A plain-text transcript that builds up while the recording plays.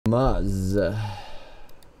Maz.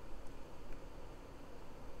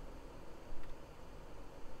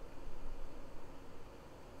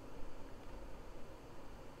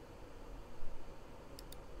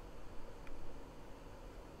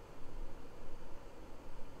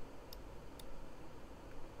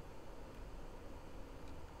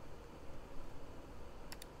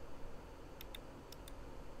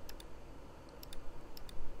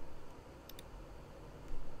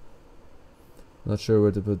 Not sure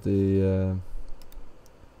where to put the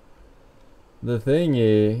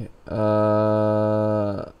thingy.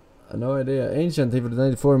 No idea. Ancient for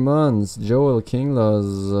 94 months. Joel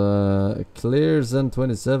Kinglaws. Clear Zen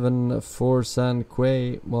 27. Forsen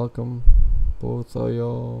Quay. Welcome. Both of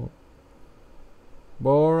y'all.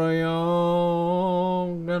 Borayo.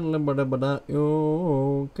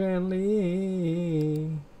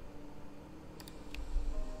 Canly.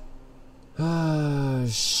 Ah,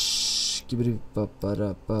 skibbity ba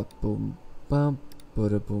ba boom bum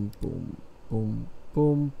ba boom boom boom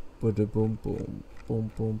boom ba boom boom boom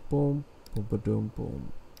boom boom boom ba boom.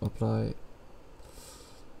 Apply.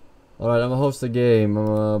 Alright, I'm gonna host a game. I'm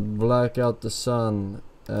gonna black out the sun.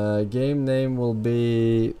 Game name will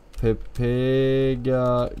be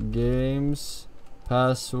Pepega Games.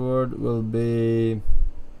 Password will be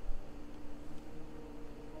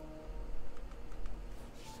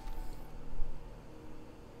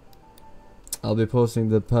I'll be posting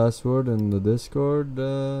the password in the Discord.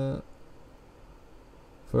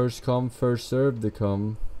 First come, first served to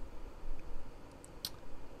come.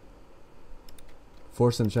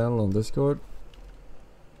 Forsen channel on Discord.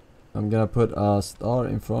 I'm gonna put a star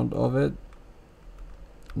in front of it.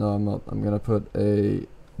 No, I'm not. I'm gonna put a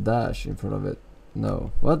dash in front of it.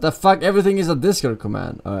 No. What the fuck? Everything is a Discord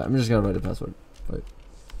command. Alright, I'm just gonna write the password. Wait.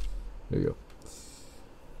 Here you go.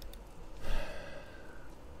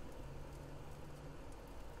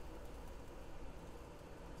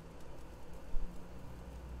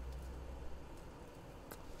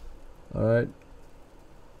 Alright.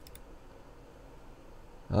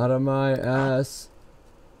 Out of my ass.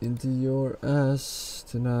 Into your ass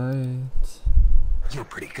tonight. You're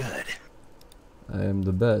pretty good. I am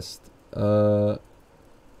the best.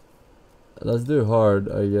 Let's do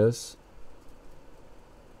hard, I guess.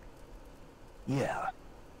 Yeah.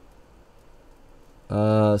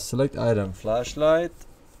 Select item. Flashlight.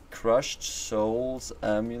 Crushed souls.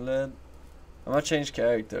 Amulet. I'm gonna change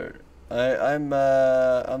character. I'm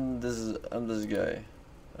this guy.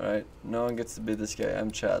 Alright? No one gets to be this guy.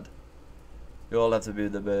 I'm Chad. You all have to be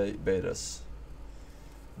the betas.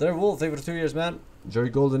 There Wolf, thank you for 2 years, man. Jerry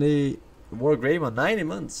Golden E. War Greyman, 90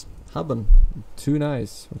 months. Habben. Too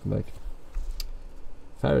nice. Welcome back.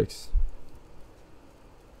 Farix.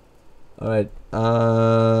 Alright.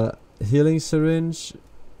 Healing syringe.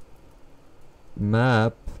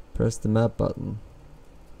 Map. Press the map button.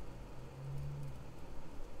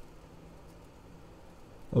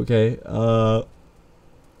 Okay,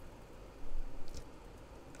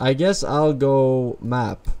 I guess I'll go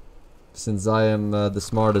map, since I am the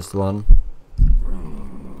smartest one.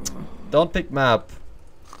 Don't pick map.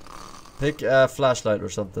 Pick a flashlight or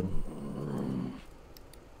something.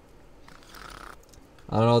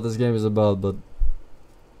 I don't know what this game is about, but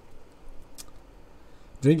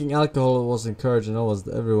drinking alcohol was encouraged and almost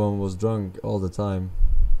everyone was drunk all the time.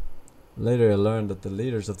 Later I learned that the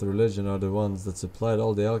leaders of the religion are the ones that supplied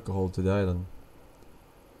all the alcohol to the island.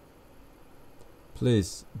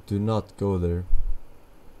 Please, do not go there.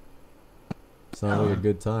 Sounds like a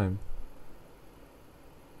good time.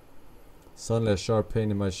 Suddenly a sharp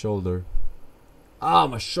pain in my shoulder. Ah,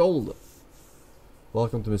 my shoulder!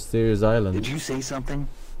 Welcome to Mysterious Island. Did you say something?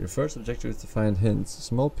 Your first objective is to find hints.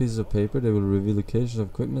 Small pieces of paper, they will reveal locations of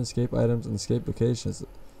equipment, escape items, and escape locations.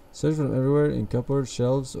 Search for them everywhere, in cupboards,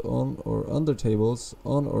 shelves, on or under tables,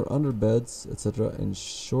 on or under beds, etc. In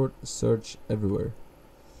short, search everywhere.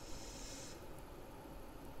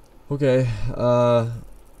 Okay,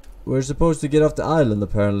 we're supposed to get off the island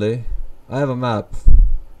apparently. I have a map.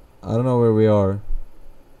 I don't know where we are.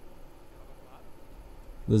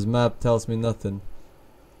 This map tells me nothing.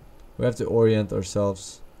 We have to orient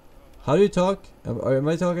ourselves. How do you talk? Am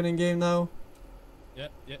I talking in game now? Yeah.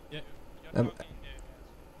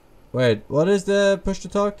 Wait, what is the push to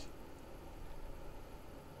talk?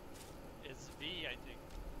 It's V, I think.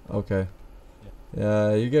 Okay.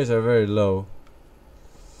 Yeah, you guys are very low.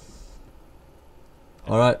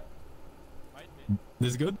 Alright.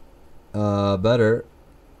 This is good? Better.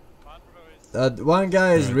 One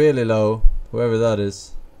guy is really low. Whoever that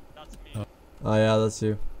is. That's me. Oh yeah, that's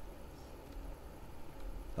you.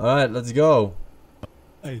 Alright, let's go.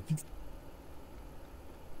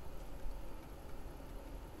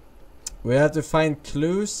 We have to find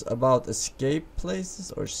clues about escape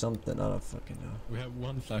places or something. I don't fucking know. We have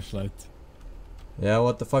one flashlight. Yeah,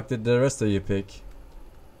 what the fuck did the rest of you pick?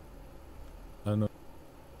 I don't know.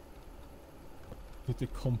 Put the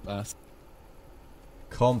compass.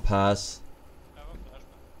 Compass. I have a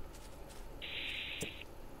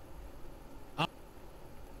flashlight.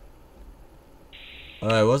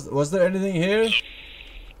 Alright, was there anything here? Is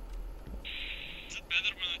it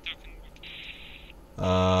better when I talk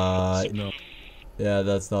in No. Yeah,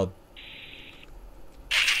 that's not.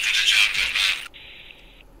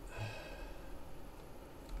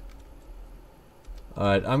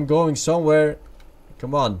 Alright, I'm going somewhere.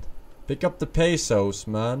 Come on. Pick up the pesos,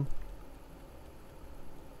 man.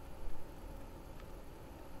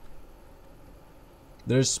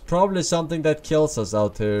 There's probably something that kills us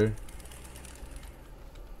out here.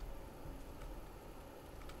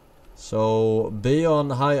 So, be on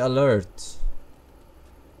high alert.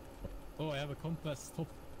 Oh, I have a compass top.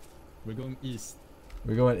 We're going east.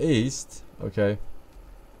 We're going east? Okay.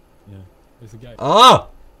 Yeah. There's a guy. Ah!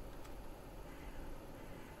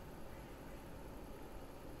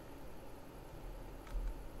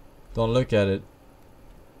 Don't look at it.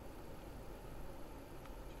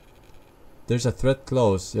 There's a threat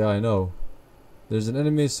close. Yeah, I know. There's an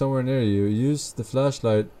enemy somewhere near you. Use the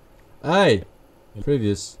flashlight. Hey!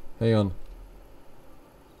 Previous. Hang on.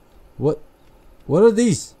 What? What are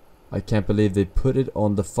these? I can't believe they put it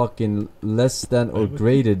on the fucking less than or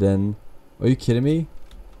greater than. Are you kidding me?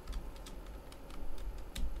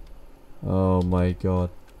 Oh my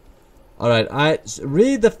god. Alright,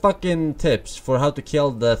 read the fucking tips for how to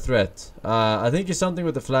kill the threat. I think it's something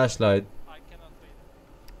with the flashlight. I cannot read.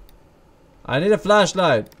 I need a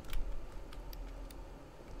flashlight.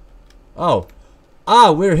 Oh.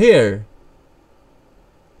 Ah, we're here.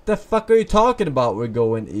 The fuck are you talking about? We're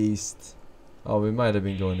going east. Oh, we might have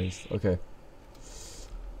been going east. Okay.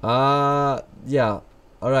 Yeah.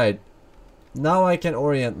 Alright. Now I can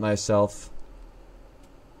orient myself.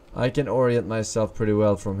 I can orient myself pretty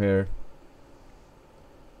well from here.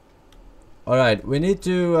 Alright, we need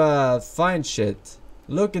to find shit.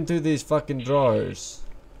 Look into these fucking drawers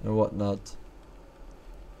and whatnot.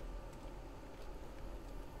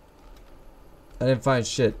 I didn't find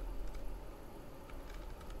shit.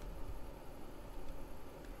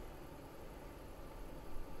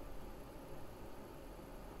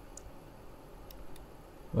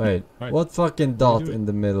 Wait, Right. what fucking dot in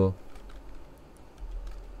the middle?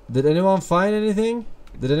 Did anyone find anything?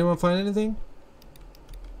 Did anyone find anything?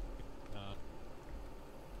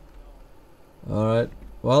 Alright.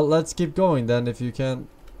 Well, let's keep going then if you can.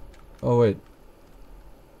 Oh, wait.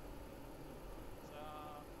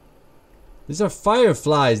 These are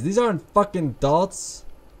fireflies. These aren't fucking dots.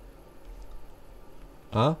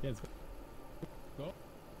 Huh? Yes.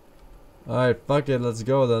 Alright, fuck it. Let's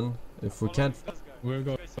go then. If we can't. We're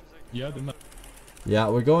going. Yeah, the map. Yeah,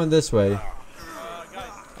 we're going this way. Guys.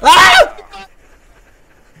 Ah!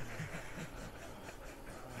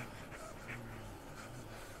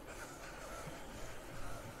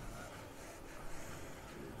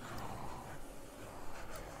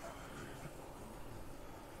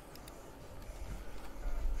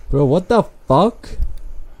 Bro, what the fuck?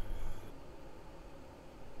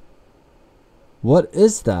 What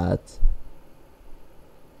is that?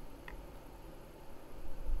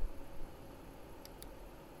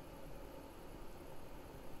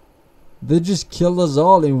 They just killed us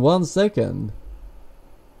all in 1 second.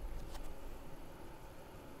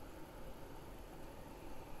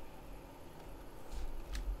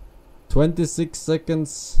 "26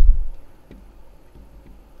 seconds.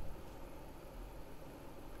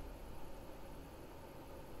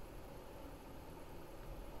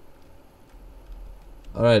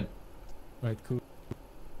 Alright. Right, cool.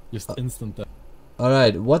 Just instant that.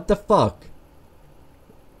 Alright, what the fuck?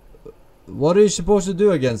 What are you supposed to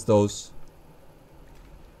do against those?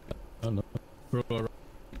 I don't know. Bro,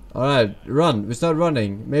 Alright, run. We start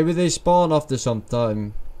running. Maybe they spawn after some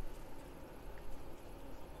time.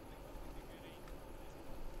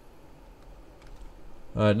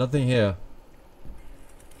 Alright, nothing here.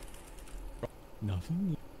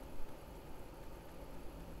 nothing.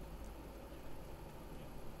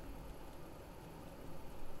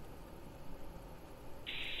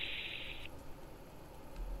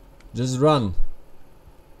 Just run.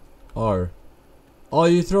 R. Oh,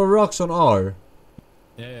 you throw rocks on R.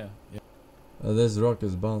 Yeah. This rock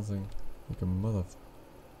is bouncing like a mother.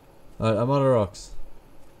 Alright, I'm out of rocks.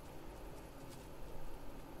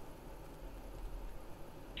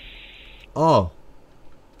 Oh.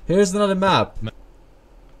 Here's another map.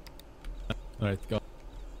 Alright, go.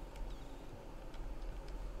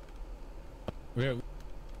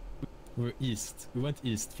 We're east. We went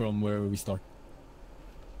east from where we started.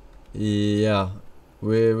 Yeah.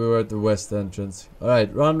 We were at the west entrance.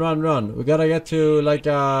 Alright, run, run, run. We gotta get to like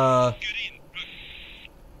Get in, look.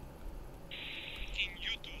 Fucking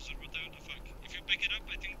U-2s or whatever the fuck. If you pick it up,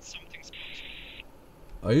 I think something's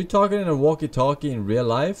close. Are you talking in a walkie-talkie in real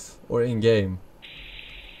life or in game?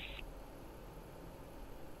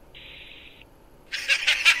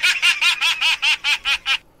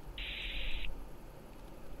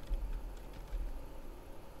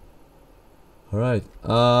 Alright.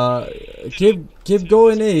 Keep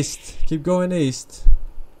going east. Keep going east.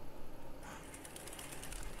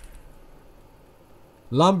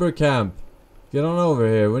 Lumber camp. Get on over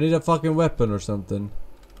here. We need a fucking weapon or something.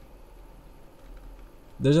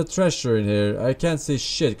 There's a treasure in here. I can't see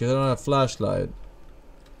shit because I don't have a flashlight.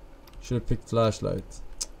 Should have picked flashlight.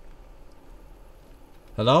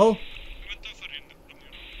 Hello?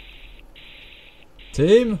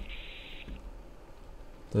 Team?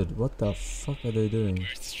 Dude, what the fuck are they doing?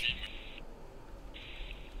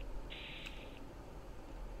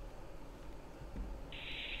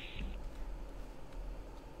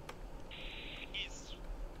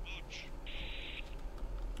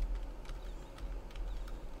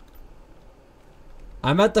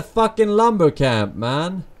 I'm at the fucking lumber camp,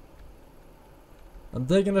 man. I'm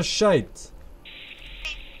taking a shite.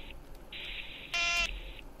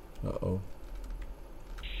 Uh-oh.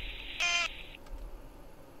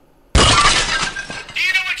 Do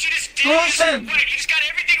you know what you just did? Forsen! What, you just got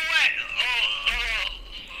everything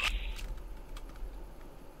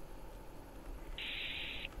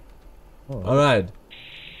wet. Alright.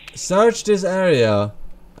 Search this area.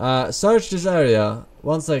 Search this area.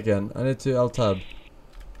 1 second. I need to alt-tab.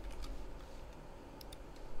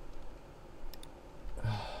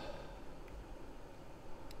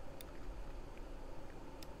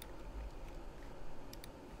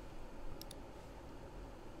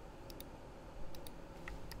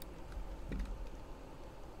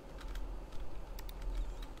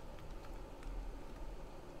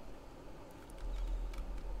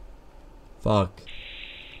 Fuck.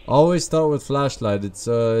 Always start with flashlight. It's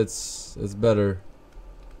better.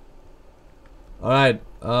 All right.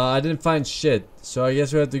 I didn't find shit, so I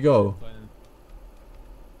guess we have to go.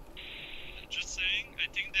 Just saying, I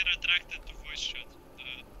think they're attracted to voice chat.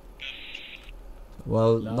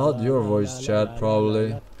 Well, not your voice chat,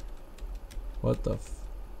 probably. What the f?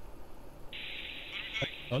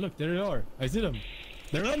 Oh look, there they are. I see them.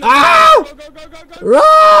 They're running. Ah! Go, go, go, go, go.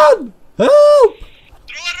 Run! Help!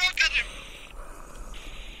 Throw a rock at him!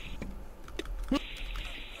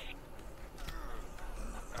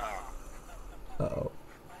 Uh-oh.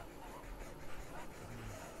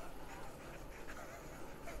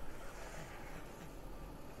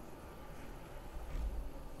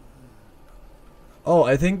 Oh,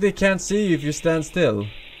 I think they can't see you if you stand still. I'm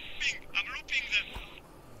looping them.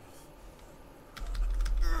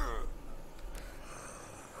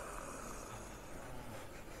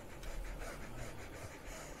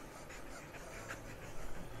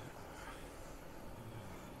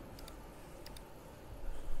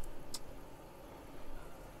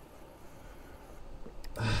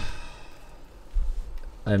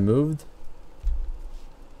 I moved.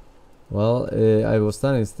 Well, I was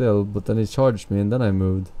standing still, but then he charged me and then I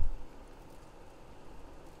moved.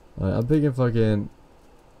 I'm picking fucking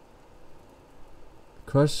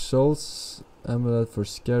Crush Souls amulet for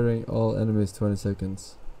scaring all enemies 20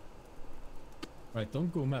 seconds. Right,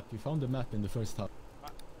 don't go map. You found the map in the first half.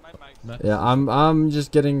 Map. Yeah, I'm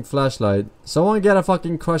just getting flashlight. Someone get a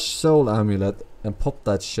fucking Crush Soul amulet and pop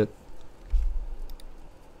that shit.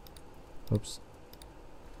 Oops.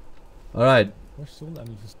 Alright, Where's Soul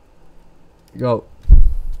Amulet? go.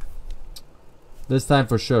 This time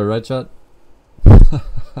for sure, right chat?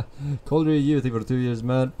 Colder you, I think for 2 years,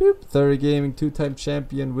 man. Boop. 30 gaming, 2-time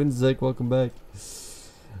champion, Winzek, welcome back.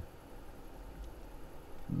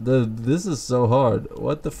 This is so hard.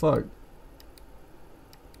 What the fuck?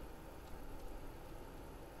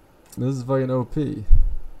 This is fucking OP.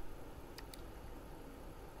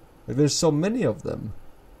 Like, there's so many of them.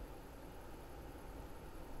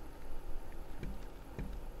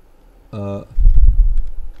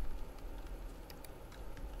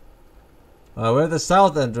 We're at the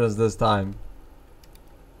south entrance this time.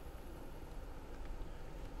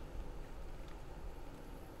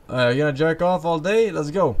 You gonna jerk off all day?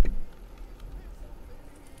 Let's go.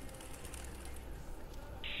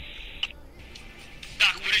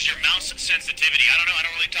 Doc, what is your mouse sensitivity? I don't know. I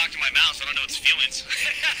don't really talk to my mouse. I don't know its feelings.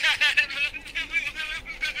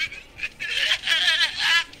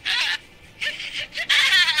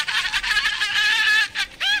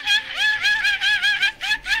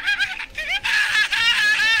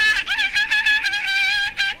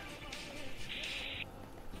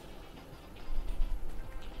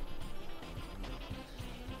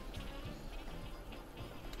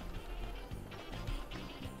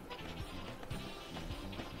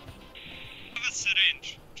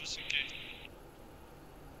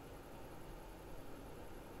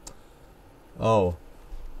 Oh.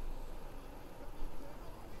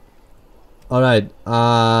 Alright,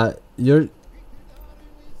 you're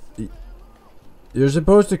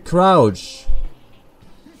supposed to crouch.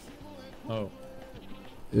 Oh.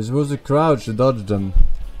 You're supposed to crouch to dodge them.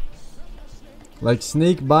 Like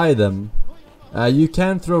sneak by them. You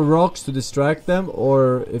can throw rocks to distract them,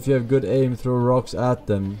 or if you have good aim, throw rocks at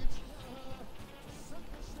them.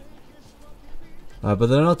 But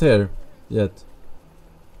they're not here yet.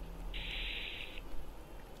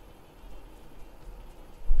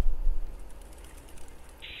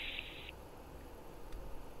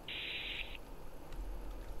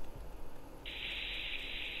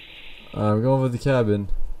 I'm going for the cabin.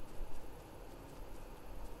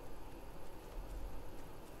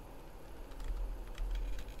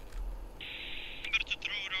 Remember to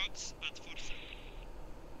throw rocks at Forsen.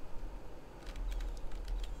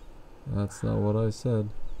 That's not what I said.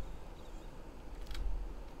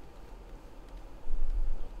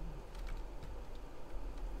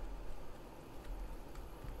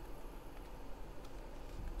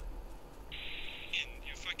 And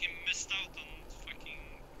you fucking missed out on fucking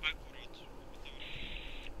Agorot.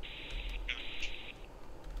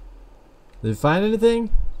 Did you find anything?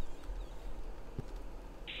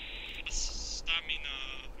 A stamina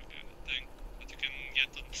thing that you can get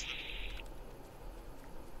on snap.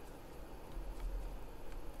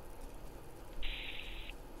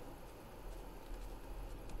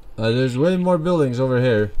 There's way more buildings over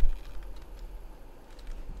here.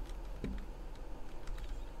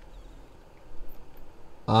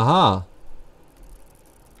 Aha!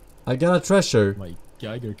 I got a treasure. My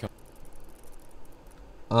Geiger count.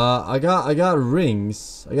 I got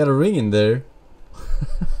rings. I got a ring in there.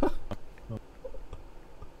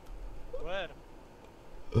 Where?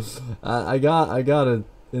 I got it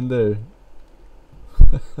in there.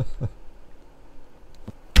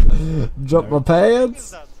 Drop my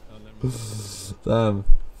pants. that? Oh, never mind. Damn,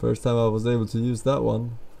 first time I was able to use that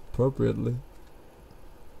one appropriately.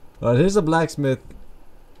 Alright, here's a blacksmith.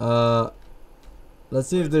 Let's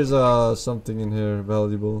see if there's something in here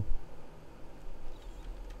valuable.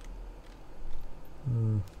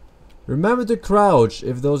 Remember to crouch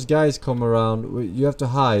if those guys come around. You have to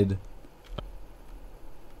hide.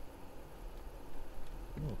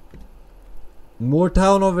 More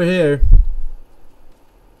town over here.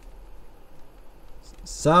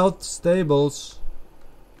 South stables.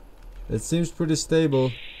 It seems pretty stable.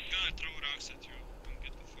 Gonna throw rocks at you and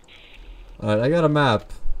get the fuck out. Alright, I got a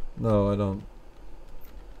map. No, I don't.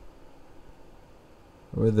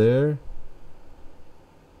 We're there.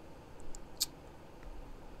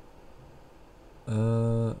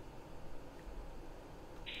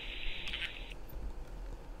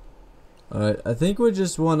 Alright, I think we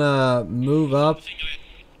just wanna move up.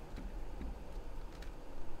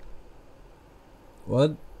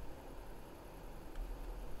 What?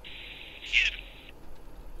 Here.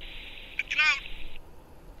 Crouch.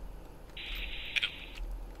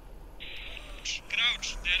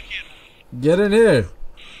 Crouch. They're here. Get in here!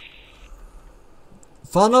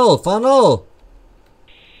 Funnel! Funnel!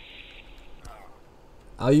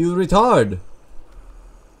 Are you retard?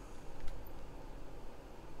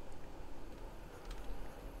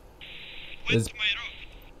 Where's It's my rock?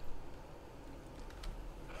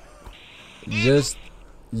 just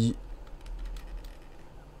use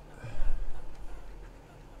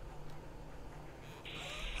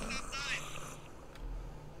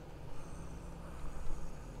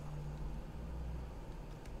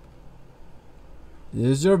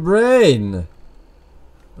your brain.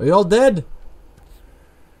 Are you all dead?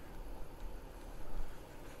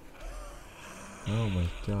 Oh my Do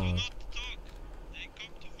god. not talk. They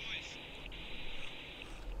come to voice.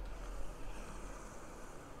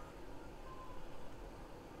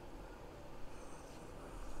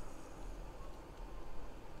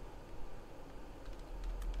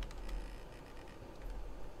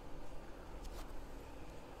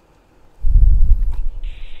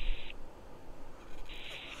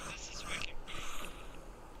 This is fucking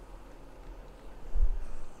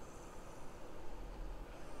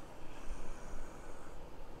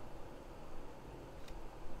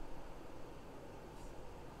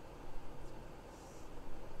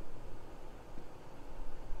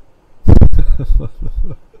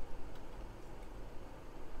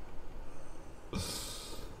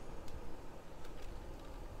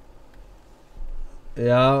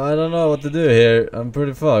Yeah, I don't know what to do here. I'm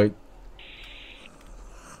pretty fucked.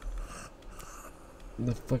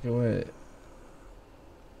 The fuck away.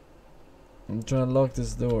 I'm trying to lock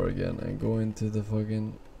this door again and go into the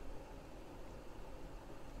fucking...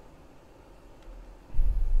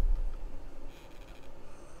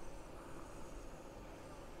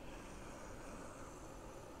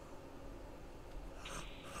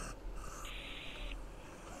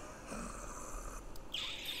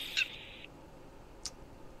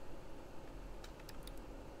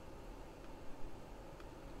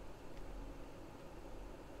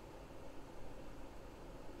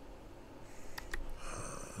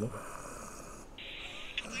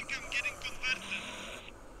 think I'm getting converted.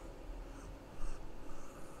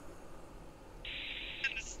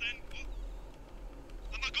 Understand? Oh.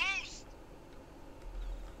 I'm a ghost!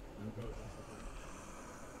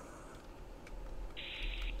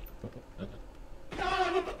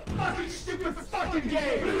 Fucking stupid fucking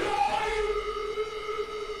game!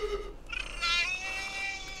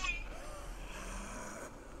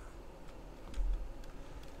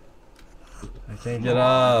 I can't get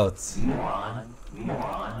out. Fucking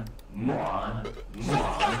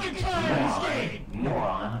tired of this game!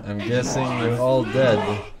 I'm guessing you're all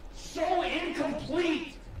dead. So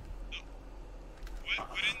incomplete! We're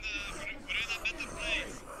in a better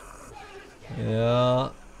place. Yeah.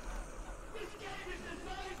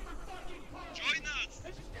 Join us!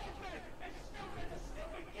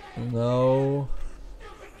 No.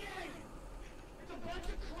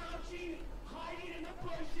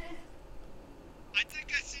 I think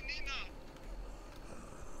I see Nina.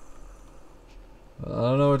 I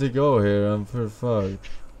don't know where to go here. I'm for fucked.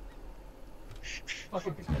 I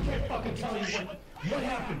can't fucking tell you what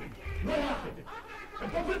happened. What happened?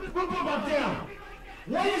 I'm down.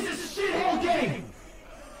 What is this shithole game?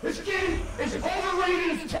 This game is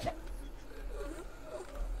overrated as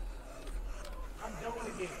I'm done with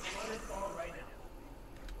the game. I'm on this ball right now.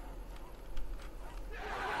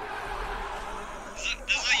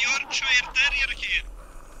 There's a Yorkshire Terrier here.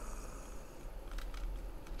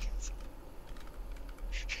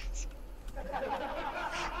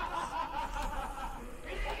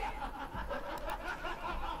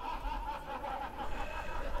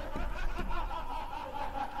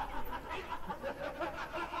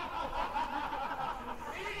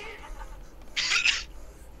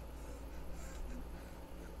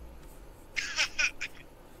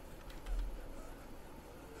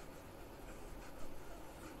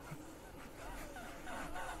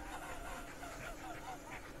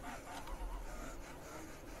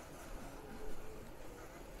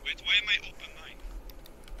 Wait, why am I open mine?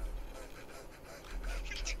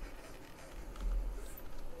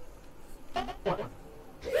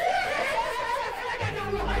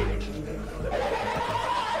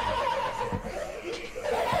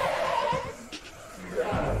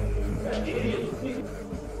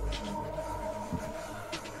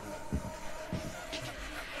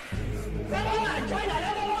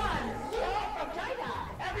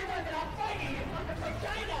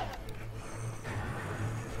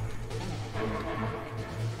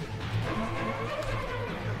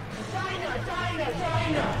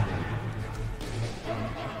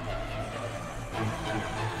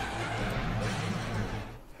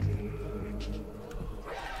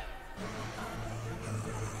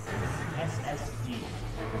 SSD.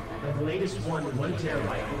 The latest one, 1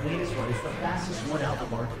 terabyte. The latest one. It's the fastest one out the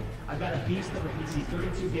market. I've got a beast of a PC,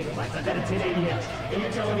 32 gigabytes. I've got a 1080X. And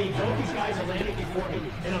you're telling me both these guys are landing before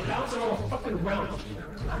me, and I'm bouncing all fucking around.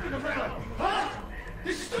 Fucking around. Huh?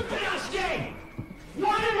 This stupid ass game!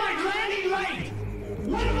 Why am I landing late?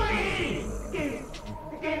 What am I eating?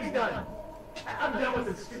 The game's done. I'm done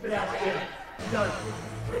with this stupid ass game. Done.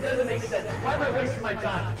 It doesn't make sense. Why am I wasting my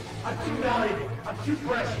time? I'm too valuable. I'm too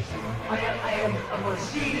precious. I am a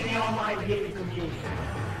machine in the online gaming community.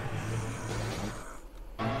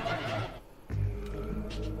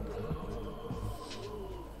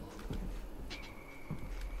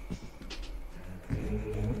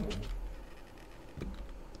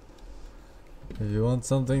 If you want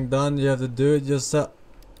something done, you have to do it yourself.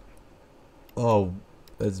 Oh,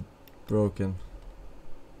 it's broken.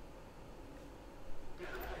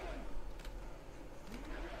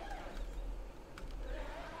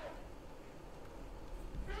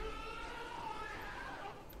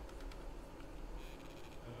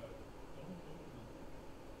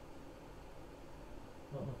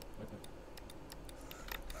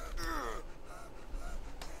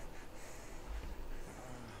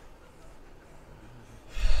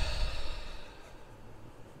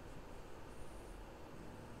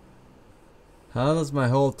 How does my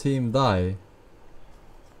whole team die?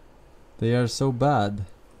 They are so bad.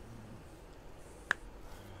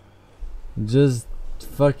 Just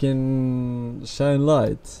fucking shine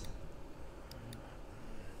light.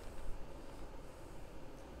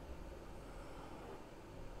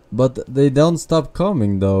 But they don't stop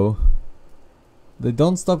coming though. They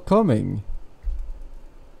don't stop coming.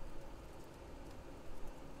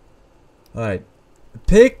 Alright.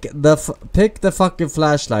 Pick the fucking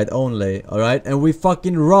flashlight only, alright? And we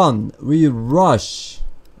fucking run. We rush.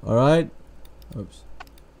 Alright? Oops.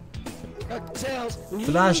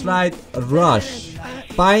 Flashlight, rush.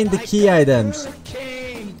 Find the key items.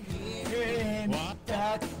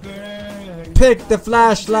 pick the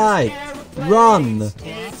flashlight. Run.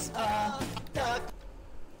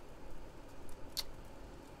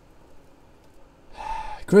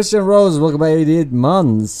 Christian Rose, welcome by 88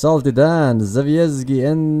 months. Salty Dan, Zavieski,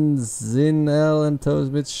 and Zin L, and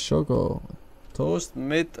Toast with Choco. Toast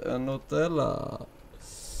mit Nutella.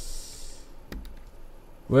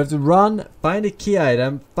 We have to run, find the key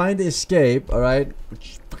item, find the escape, alright?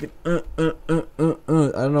 I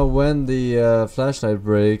don't know when the flashlight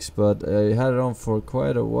breaks, but I had it on for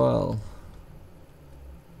quite a while.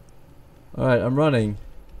 Alright, I'm running.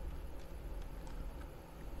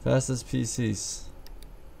 Fastest PCs.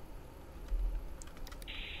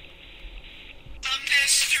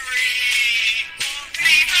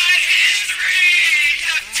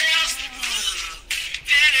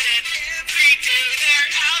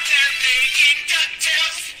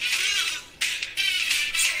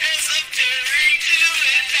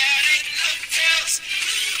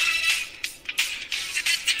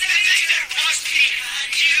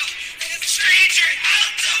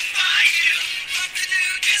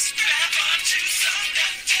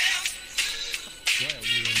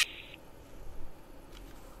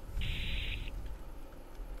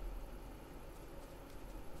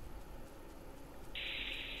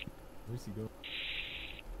 Where's he go?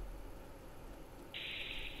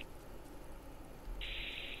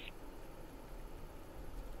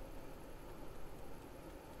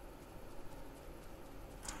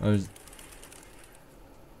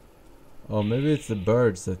 Oh, maybe it's the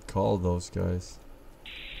birds that call those guys.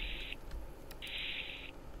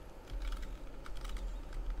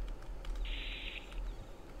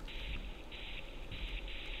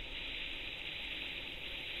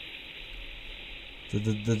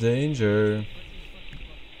 The danger.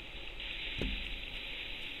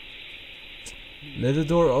 Let the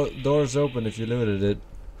doors open if you looted it.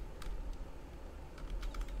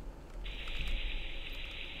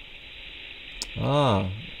 Ah,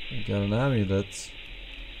 I got an amulet.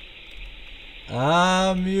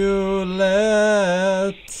 Amulet.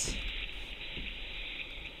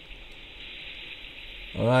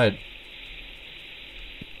 All right.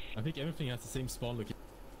 I think everything has the same spawn location.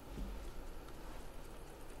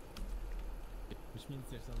 Which means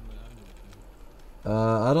there's some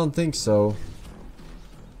I don't think so.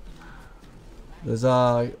 There's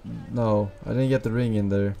no, I didn't get the ring in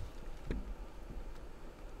there.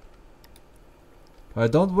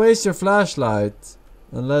 Alright, don't waste your flashlight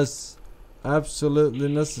unless absolutely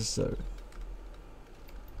necessary.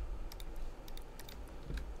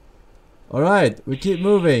 Alright, we keep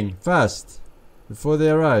moving fast before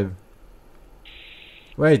they arrive.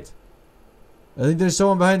 Wait, I think there's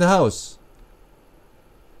someone behind the house.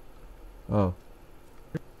 Oh,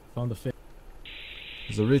 found the fish.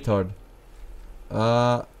 there's a retard.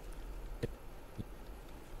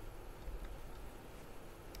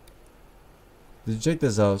 Did you check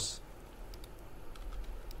this house?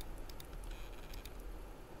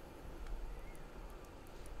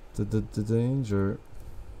 The danger.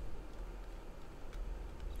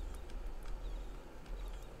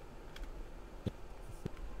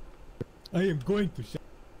 I am going to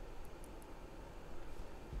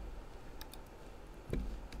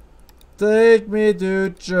Take me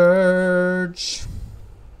to church.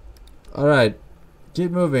 Alright,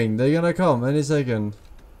 keep moving. They're gonna come any second.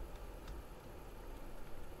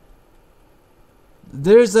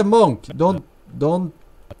 There's a monk. Don't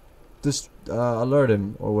just alert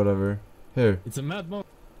him or whatever. Here. It's a mad monk.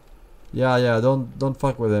 Yeah. Don't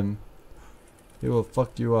fuck with him. He will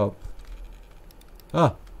fuck you up.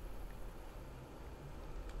 Ah.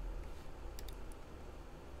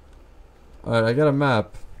 Alright, I got a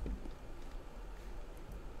map.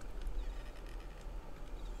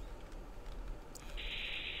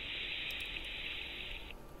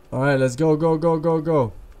 Alright, let's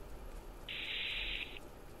go.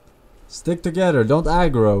 Stick together, don't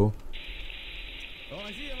aggro. Oh,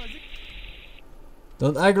 I see him,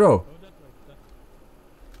 Don't aggro. Oh, that way.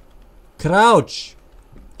 Crouch!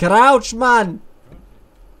 Crouch, man!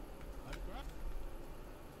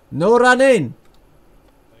 No running!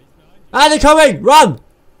 Ah, they're coming! Run!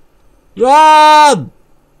 Run!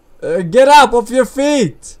 Get up off your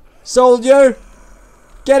feet! Soldier!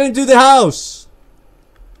 Get into the house!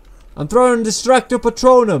 I'm throwing Distractor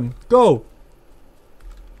Patronum. Go!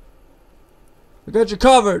 I got you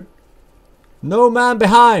covered. No man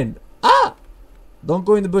behind. Ah! Don't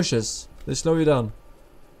go in the bushes. They slow you down.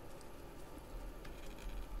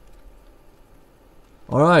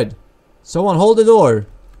 Alright. Someone hold the door.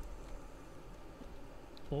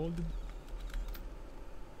 Hold.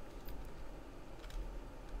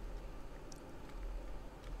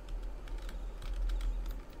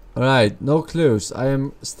 Alright, no clues. I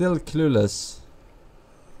am still clueless.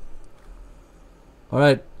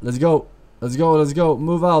 Alright, let's go. Let's go, let's go.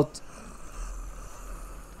 Move out.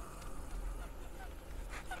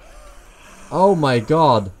 Oh my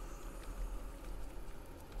god.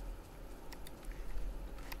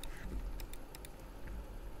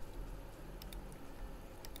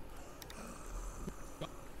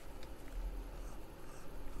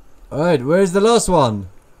 Alright, where's the last one?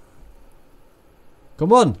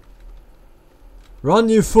 Come on. Run,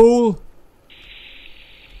 you fool.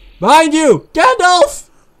 Behind you! Gandalf!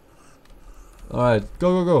 Alright,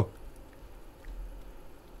 go, go, go.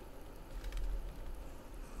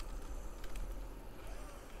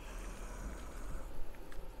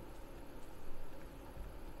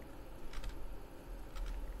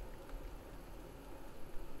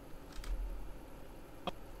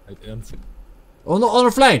 Oh no, on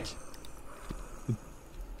our flank!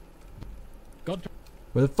 God.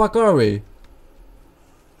 Where the fuck are we?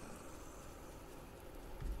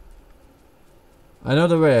 I know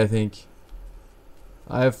the way, I think.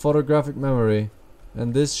 I have photographic memory.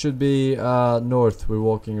 And this should be north we're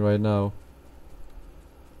walking right now.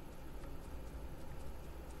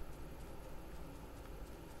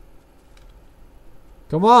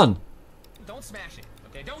 Come on! Don't smash it,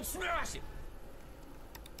 okay? Don't smash it!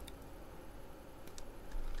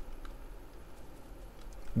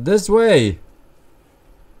 This way!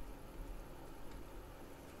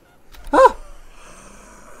 Ah!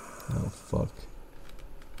 Oh fuck.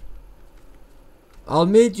 I'll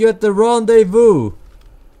meet you at the rendezvous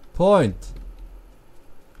point.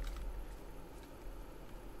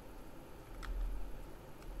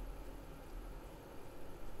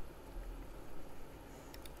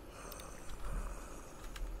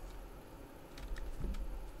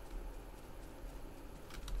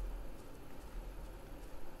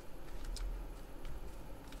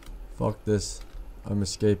 Fuck this. I'm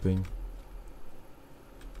escaping.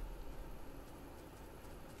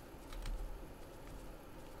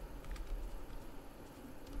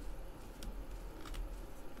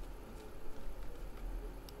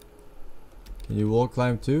 Can you wall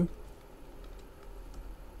climb too?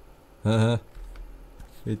 Haha.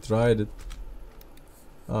 We tried it.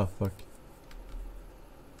 Ah, fuck.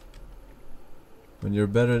 When you're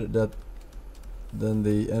better at that than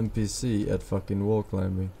the NPC at fucking wall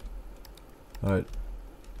climbing. Alright.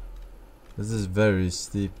 This is very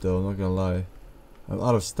steep though, I'm not gonna lie. I'm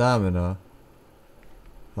out of stamina.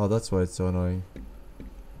 Oh, that's why it's so annoying.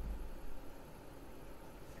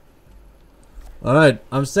 Alright,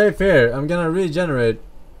 I'm safe here. I'm gonna regenerate.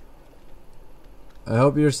 I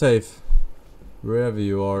hope you're safe. Wherever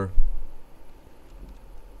you are.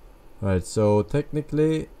 Alright, so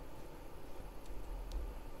technically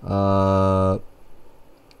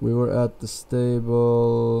we were at the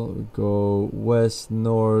stable. We go west,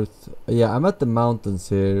 north. Yeah, I'm at the mountains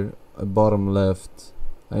here. Bottom left.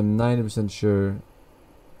 I'm 90% sure.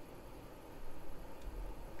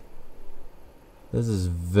 This is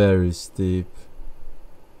very steep.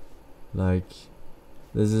 Like,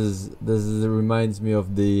 this reminds me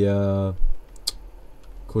of the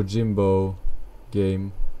Kojimbo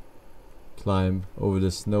game. Climb over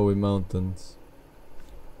the snowy mountains.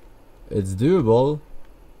 It's doable,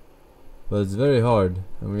 but it's very hard.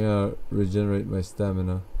 I'm gonna regenerate my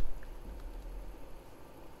stamina.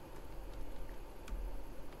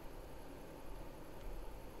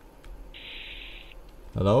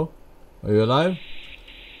 Hello? Are you alive?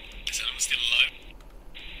 I said I'm still alive.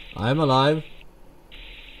 I'm alive.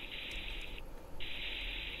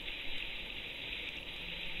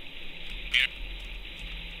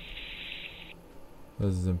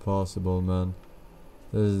 This is impossible, man.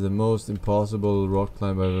 This is the most impossible rock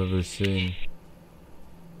climb I've ever seen.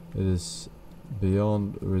 It is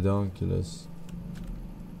beyond ridiculous.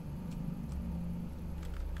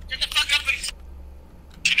 Get the fuck up and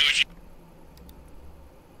you know what you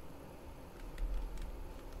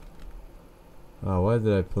Ah, why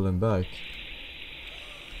did I pull him back?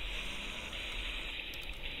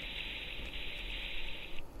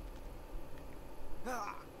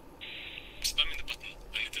 spamming the button.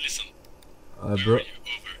 I need to listen.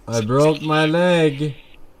 I broke my leg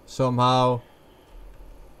somehow.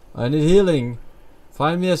 I need healing.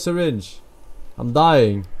 Find me a syringe. I'm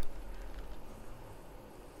dying.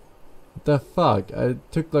 What the fuck? I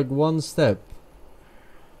took like one step.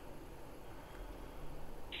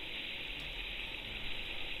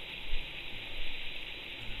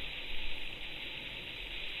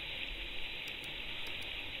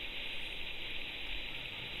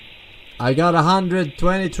 I got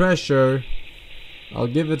 120 treasure. I'll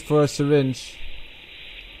give it for a syringe.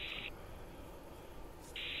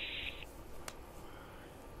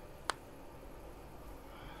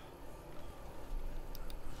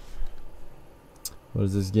 What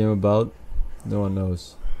is this game about? No one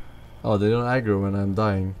knows. Oh, they don't aggro when I'm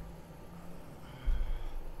dying.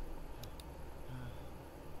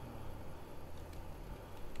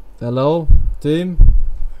 Hello, team?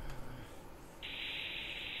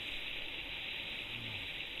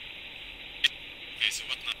 Okay, so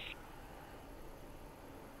what now?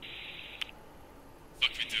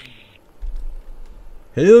 Fuck we do.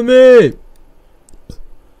 Heal me!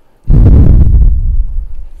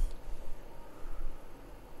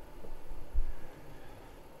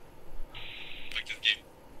 Fuck this game.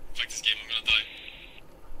 Fuck this game, I'm gonna die.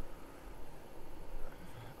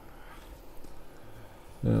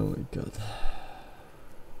 Oh my god.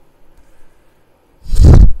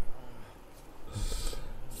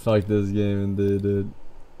 Fuck this game indeed, dude.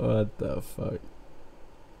 What the fuck?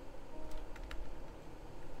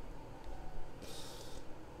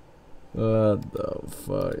 What the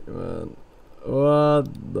fuck, man? What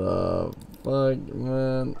the fuck,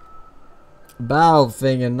 man? Battle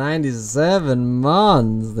thing in 97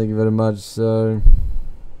 months. Thank you very much, sir.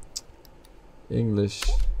 English.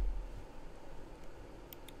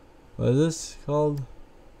 What is this called?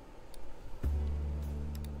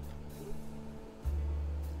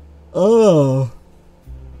 Oh,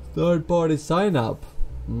 third party sign up.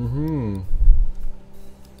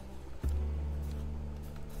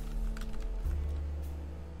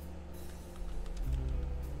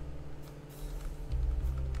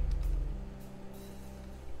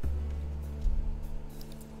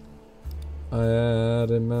 I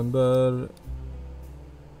remember.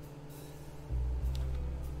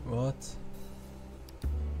 What?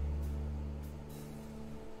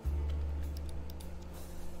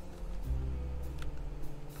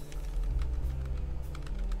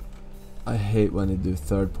 I hate when they do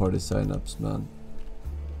third-party signups, man.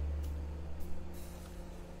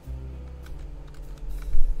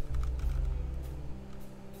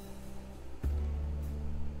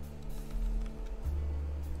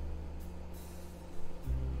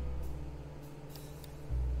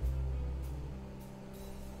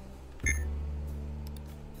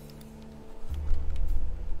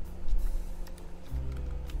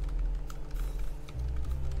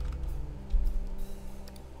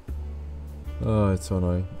 Oh, it's so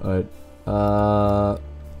annoying. Alright.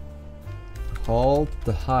 Halt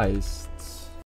the heists.